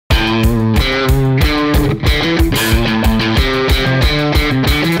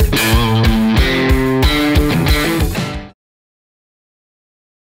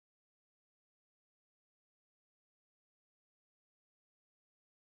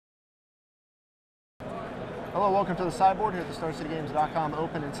Hello, welcome to the Sideboard here at the StarCityGames.com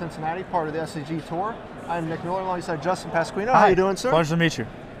Open in Cincinnati, part of the SCG Tour. I'm Nick Miller alongside Justin Pasquino. How are you doing, sir? Pleasure to meet you.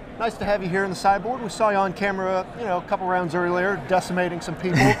 Nice to have you here in the Sideboard. We saw you on camera, a couple rounds earlier, decimating some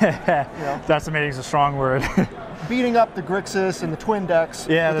people. Decimating is a strong word. Beating up the Grixis and the Twin decks.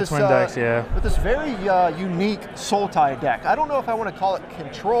 Yeah, the Twin decks, yeah. With this very unique Sultai deck. I don't know if I want to call it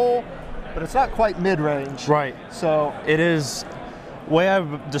control, but it's not quite mid-range. Right. So it is. The way I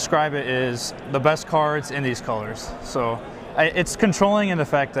would describe it is the best cards in these colors. So it's controlling in the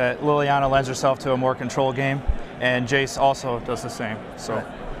fact that Liliana lends herself to a more control game, and Jace also does the same. So right.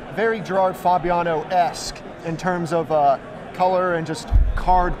 Very Gerard Fabiano-esque in terms of color and just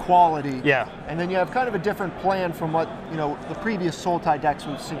card quality. Yeah. And then you have kind of a different plan from what the previous Sultai decks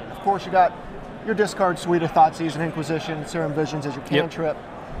we've seen. Of course, you got your discard suite of Thoughtseize and Inquisition, Serum Visions as your cantrip.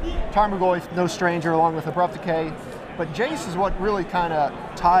 Tarmogoyf, no stranger, along with Abrupt Decay. But Jace is what really kind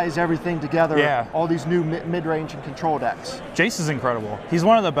of ties everything together, all these new mid-range and control decks. Jace is incredible. He's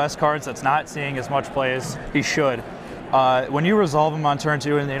one of the best cards that's not seeing as much play as he should. When you resolve him on turn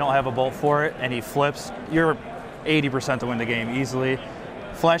 2 and they don't have a bolt for it and he flips, you're 80% to win the game easily.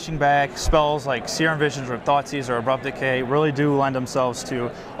 Flashing back, spells like Serum Visions or Thoughtseize or Abrupt Decay really do lend themselves to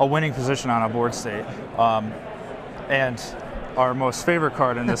a winning position on a board state. And our most favorite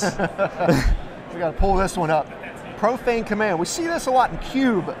card in this. We got to pull this one up. Profane Command. We see this a lot in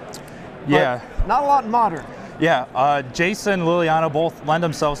Cube, but not a lot in Modern. Yeah, Jace and Liliana both lend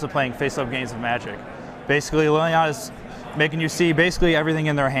themselves to playing face-up games of Magic. Basically, Liliana is making you see basically everything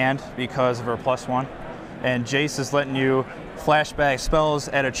in their hand because of her +1, and Jace is letting you flashback spells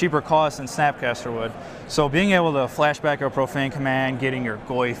at a cheaper cost than Snapcaster would. So being able to flashback a Profane Command, getting your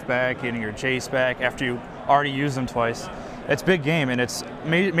Goyf back, getting your Jace back after you already used them twice, it's big game, and it's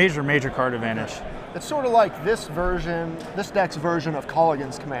major card advantage. It's sort of like this deck's version of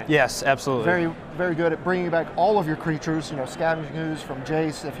Colligan's Command. Yes, absolutely. Very, very good at bringing back all of your creatures. Scavenging Ooze from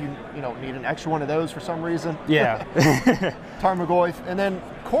Jace if you need an extra one of those for some reason. Yeah. Tarmogoyf, and then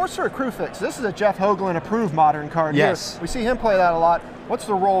Courser Crewfix. This is a Jeff Hoagland approved Modern card. Yes. Here. We see him play that a lot. What's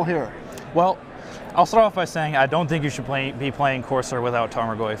the role here? Well, I'll start off by saying I don't think you should be playing Courser without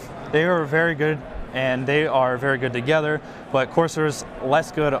Tarmogoyf. They are very good, and they are very good together, but Courser's less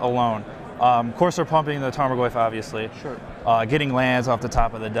good alone. Courser pumping the Tarmogoyf, obviously. Sure. Getting lands off the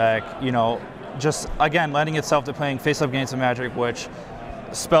top of the deck, just, again, lending itself to playing face-up games of Magic, which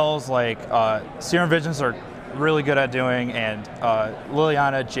spells like Serum Visions are really good at doing, and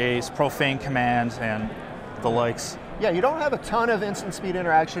Liliana, Jace, Profane Commands, and the likes. Yeah, you don't have a ton of instant speed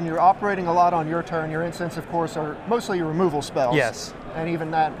interaction. You're operating a lot on your turn. Your instants, of course, are mostly your removal spells. Yes. And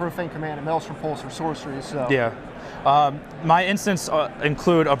even that, Profane Command and Maelstrom Pulse are sorceries. So. Yeah. My instants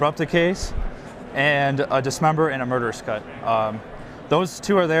include Abrupt Decays and a Dismember and a Murderous Cut. Those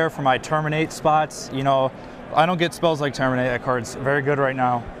two are there for my Terminate spots. I don't get spells like Terminate. That card's very good right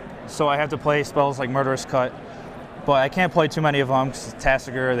now. So I have to play spells like Murderous Cut. But I can't play too many of them because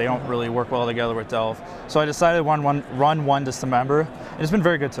Tassiger, they don't really work well together with Delve. So I decided to run one Dismember, and it's been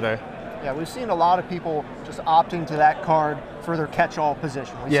very good today. Yeah, we've seen a lot of people just opting to that card for their catch-all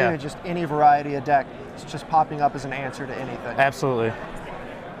position. We've seen it just any variety of deck. It's just popping up as an answer to anything. Absolutely.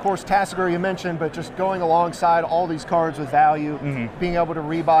 Of course, Tassiger you mentioned, but just going alongside all these cards with value, being able to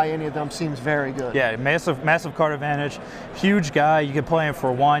rebuy any of them seems very good. Yeah, massive card advantage. Huge guy. You can play him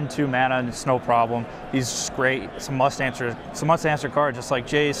for 1-2 mana, and it's no problem. He's just great. It's a must-answer card, just like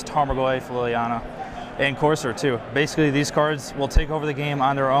Jace, Tarmogoyf, Liliana, and Courser too. Basically, these cards will take over the game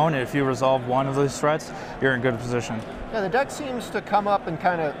on their own, and if you resolve one of those threats, you're in good position. Yeah, the deck seems to come up and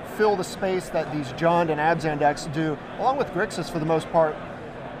kind of fill the space that these Jund and Abzan decks do, along with Grixis for the most part.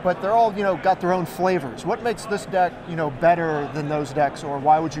 But they're all, got their own flavors. What makes this deck, better than those decks, or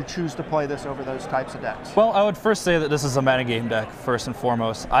why would you choose to play this over those types of decks? Well, I would first say that this is a metagame deck, first and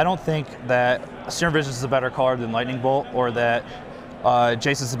foremost. I don't think that Serum Visions is a better card than Lightning Bolt, or that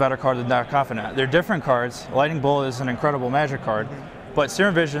Jace is a better card than Dark Confidant. They're different cards. Lightning Bolt is an incredible Magic card, but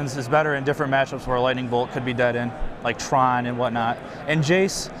Serum Visions is better in different matchups where Lightning Bolt could be dead in, like Tron and whatnot. And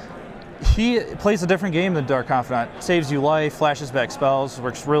Jace, he plays a different game than Dark Confidant. Saves you life, flashes back spells,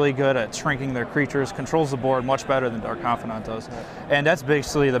 works really good at shrinking their creatures, controls the board much better than Dark Confidant does. And that's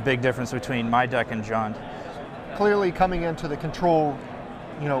basically the big difference between my deck and Jund. Clearly coming into the control,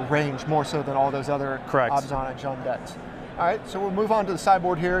 range more so than all those other Correct. Abzan and Jund decks. All right, so we'll move on to the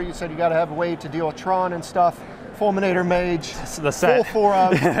sideboard here. You said you got to have a way to deal with Tron and stuff. Fulminator Mage, the set. full 4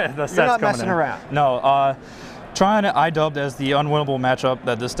 You're not messing around. No. Tron, I dubbed as the unwinnable matchup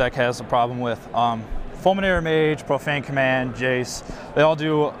that this deck has a problem with. Fulminator Mage, Profane Command, Jace, they all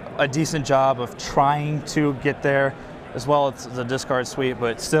do a decent job of trying to get there. as well as the discard suite,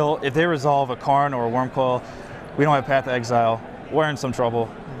 but still, if they resolve a Karn or a Wormcoil, we don't have Path to Exile, we're in some trouble.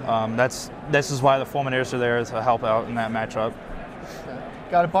 This is why the Fulminators are there to help out in that matchup. Okay.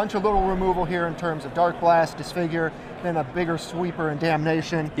 Got a bunch of little removal here in terms of Dark Blast, Disfigure, then a bigger sweeper and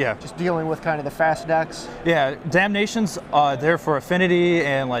Damnation. Yeah. Just dealing with kind of the fast decks. Yeah, Damnation's there for Affinity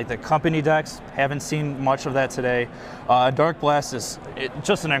and like the company decks. Haven't seen much of that today. Dark Blast is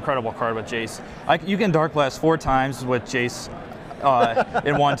just an incredible card with Jace. You can Dark Blast 4 times with Jace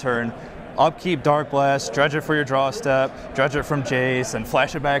in one turn. Upkeep Dark Blast, dredge it for your draw step, dredge it from Jace, and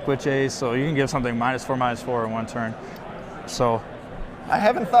flash it back with Jace. So you can give something -4/-4 in one turn. So I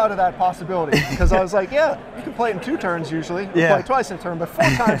haven't thought of that possibility because I was like, yeah, you can play it in 2 turns usually. You play twice in a turn, but 4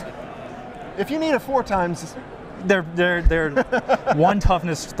 times. If you need it 4 times, they're 1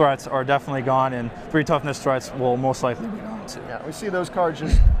 toughness threats are definitely gone, and 3 toughness threats will most likely be gone too. Yeah, we see those cards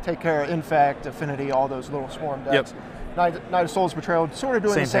just take care of Infect, Affinity, all those little swarm decks. Yep. Knight of Souls Betrayal, sort of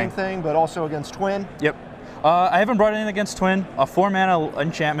doing the same thing, but also against Twin. Yep. I haven't brought it in against Twin. 4 mana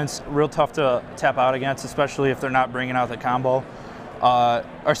enchantment's real tough to tap out against, especially if they're not bringing out the combo. Or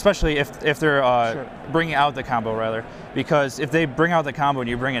especially if they're bringing out the combo, rather. Because if they bring out the combo and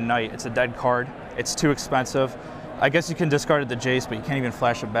you bring a Knight, it's a dead card. It's too expensive. I guess you can discard it to Jace, but you can't even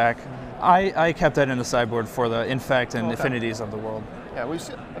flash it back. I kept that in the sideboard for the Infect and Affinities of the world. Yeah,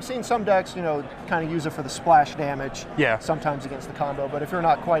 I've seen some decks, kind of use it for the splash damage. Yeah. Sometimes against the combo, but if you're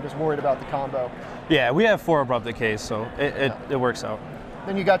not quite as worried about the combo. Yeah, we have 4 Abrupt Decays, so it works out.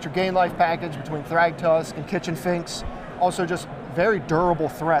 Then you got your Gain Life package between Thragtusk and Kitchen Finks. Also just very durable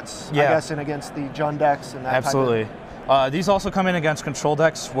threats, I guess, and against the Jund decks and that Absolutely. These also come in against control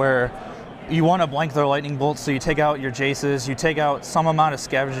decks where you want to blank their Lightning Bolts, so you take out your Jaces, you take out some amount of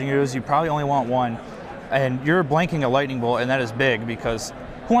Scavenging Ooze, you probably only want 1, and you're blanking a Lightning Bolt, and that is big because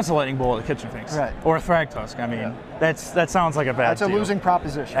who wants a Lightning Bolt at the Kitchen Finks? Right. Or a Thragtusk? I mean, that sounds like a bad That's a deal. losing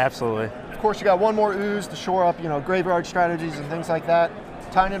proposition. Absolutely. Of course, you got 1 more Ooze to shore up, graveyard strategies and things like that.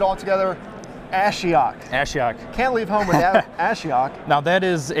 Tying it all together, Ashiok. Ashiok. Can't leave home without Ashiok. Now that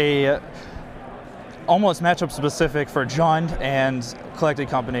is a almost matchup specific for Jund and Collected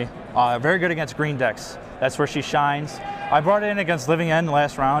Company. Very good against green decks. That's where she shines. I brought it in against Living End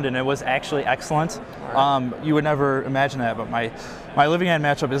last round, and it was actually excellent. You would never imagine that, but my Living End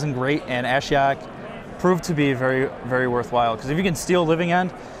matchup isn't great, and Ashiok proved to be very, very worthwhile. Because if you can steal Living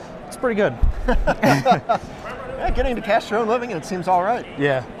End, it's pretty good. Yeah, getting to cast your own Living End seems all right.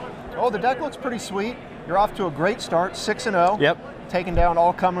 Yeah. Oh, the deck looks pretty sweet. You're off to a great start, 6-0. Yep. Taking down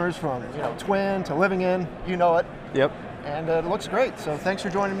all comers from Twin to Living End, you know it. Yep. And it looks great. So thanks for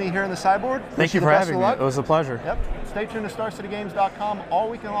joining me here in the sideboard. Thank you for having me. It was a pleasure. Yep. Stay tuned to StarCityGames.com all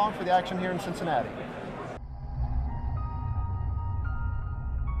weekend long for the action here in Cincinnati.